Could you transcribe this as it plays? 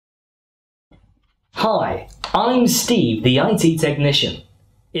Hi, I'm Steve, the IT technician.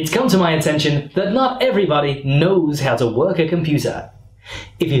 It's come to my attention that not everybody knows how to work a computer.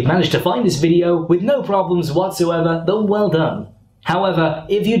 If you've managed to find this video with no problems whatsoever, then well done. However,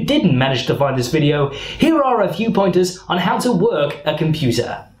 if you didn't manage to find this video, here are a few pointers on how to work a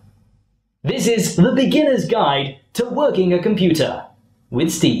computer. This is the beginner's guide to working a computer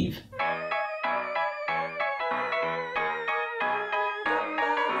with Steve.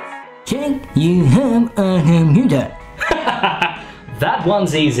 Check you have a computer. That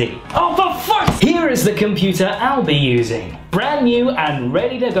one's easy. Oh, for fuck's sake! Here is the computer I'll be using. Brand new and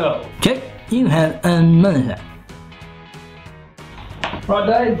ready to go. Check you have a monitor.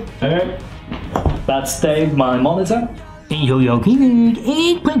 Right, Dave? Okay. That's Dave, my monitor. Ensure your keyboard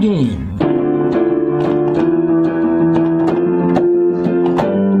is plugged in.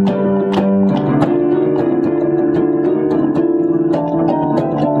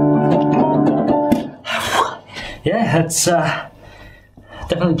 Yeah, it's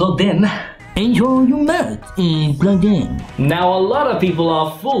definitely plugged in. Ensure your mouse is plugged in. Now, a lot of people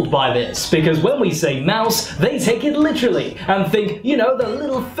are fooled by this because when we say mouse, they take it literally and think, you know, the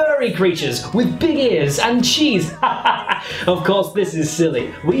little furry creatures with big ears and cheese. Of course, this is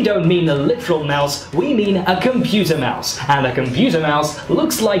silly. We don't mean a literal mouse, we mean a computer mouse. And a computer mouse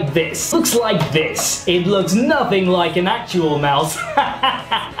looks like this. Looks like this. It looks nothing like an actual mouse.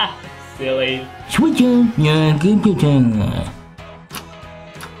 Silly. Switch on your computer.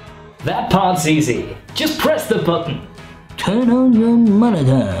 That part's easy. Just press the button. Turn on your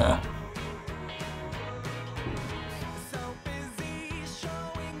monitor.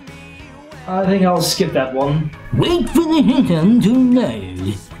 I think I'll skip that one. Wait for the system to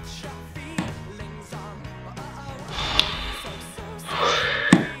load.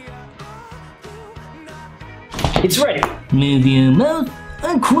 It's ready. Move your mouse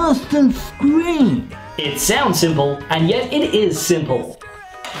across the screen. It sounds simple, and yet it is simple.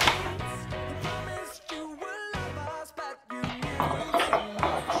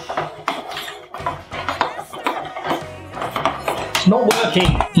 Not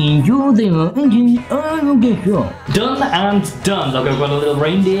working. Enjoy the engine orchestra. Done and done. Look, I've got a little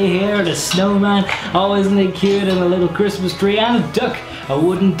reindeer here and a snowman. Oh, isn't it cute? And a little Christmas tree and a duck. A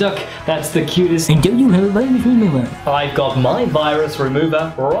wooden duck. That's the cutest. And don't you have a virus remover? I've got my virus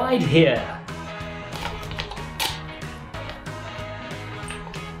remover right here.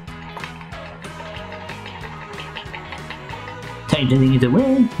 Time to take it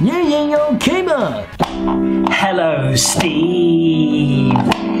away. Using your keyboard. Hello, Steve.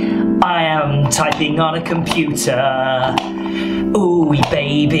 I am typing on a computer. Ooh,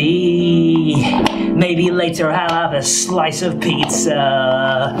 baby. Maybe later I'll have a slice of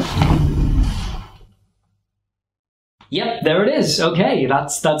pizza. Yep, there it is. Okay,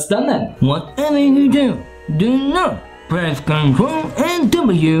 that's done then. Whatever you do not press Ctrl and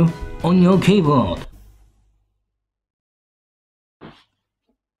W on your keyboard.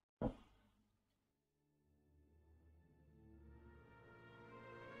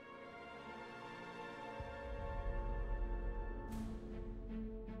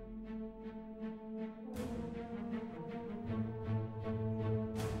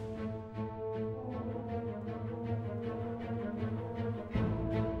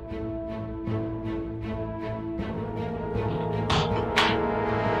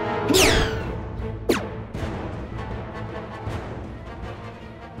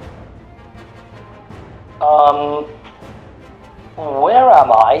 Where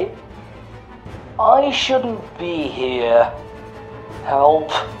am I? I shouldn't be here.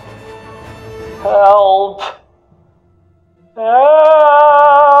 Help. Help.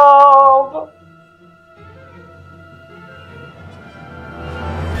 Help.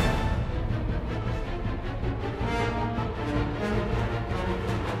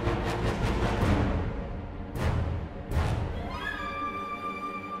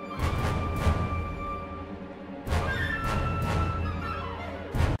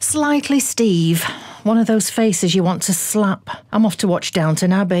 Slightly Steve. One of those faces you want to slap. I'm off to watch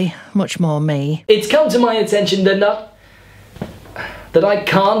Downton Abbey. Much more me. It's come to my attention that I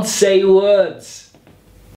can't say words.